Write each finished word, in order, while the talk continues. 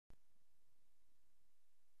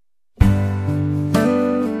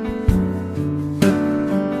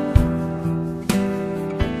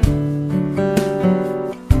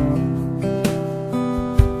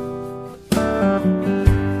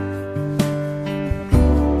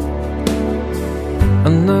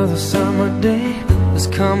Another summer day has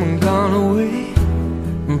come and gone away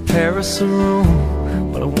from Paris or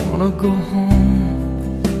Rome, but I wanna go home.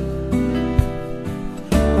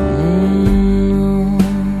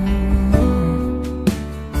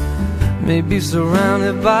 Maybe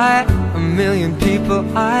surrounded by a million people,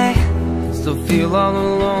 I still feel all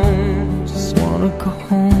alone. Just wanna go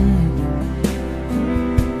home.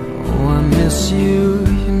 Oh, I miss you,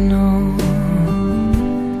 you know.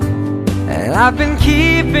 And I've been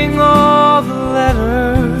keeping all the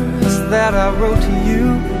letters that I wrote to you,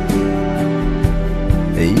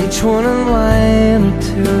 each one a line or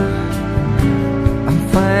two. I'm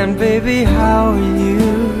fine, baby, how are you?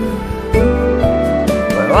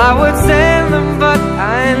 Well, I would send them, but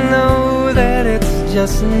I know that it's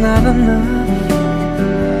just not enough.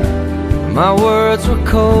 My words were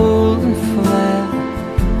cold and flat,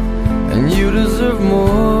 and you deserve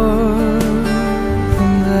more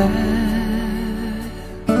than that.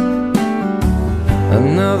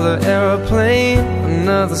 Another aeroplane,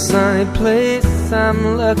 another sunny place. I'm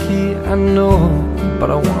lucky, I know, but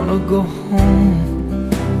I wanna go home.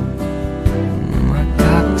 I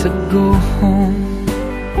got to go home.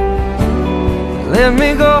 Let me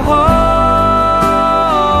go home.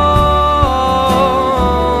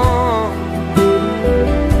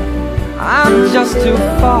 I'm just too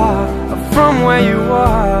far from where you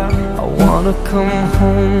are. I wanna come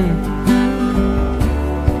home.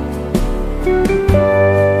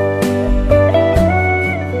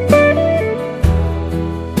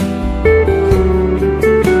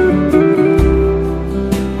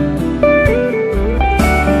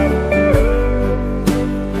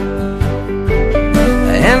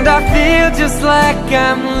 And I feel just like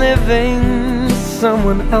I'm living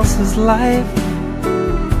someone else's life.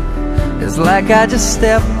 It's like I just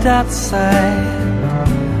stepped outside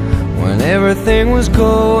when everything was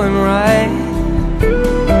going right.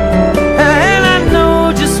 And I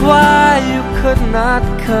know just why you could not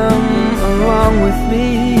come along with me.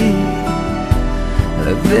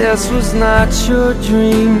 That this was not your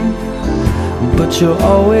dream, but you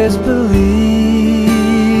always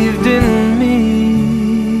believed in me.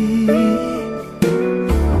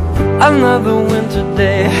 Another winter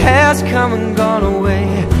day has come and gone away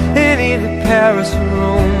in either Paris or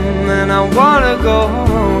Rome, and I wanna go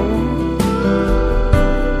home.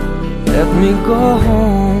 Let me go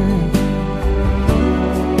home.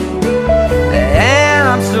 And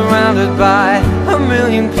I'm surrounded by a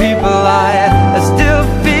million people. I still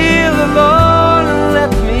feel alone, and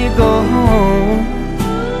let me go home.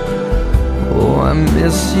 Oh, I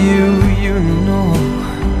miss you, you know.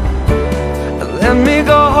 Let me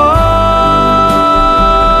go home.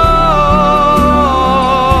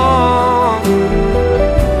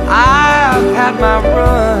 My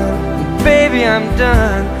run, baby, I'm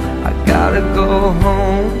done. I gotta go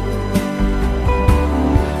home.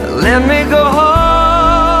 Let me go home.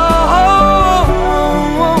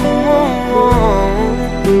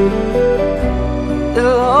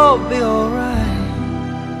 It'll all be alright.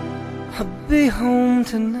 I'll be home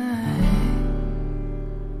tonight.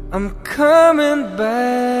 I'm coming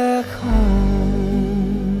back home.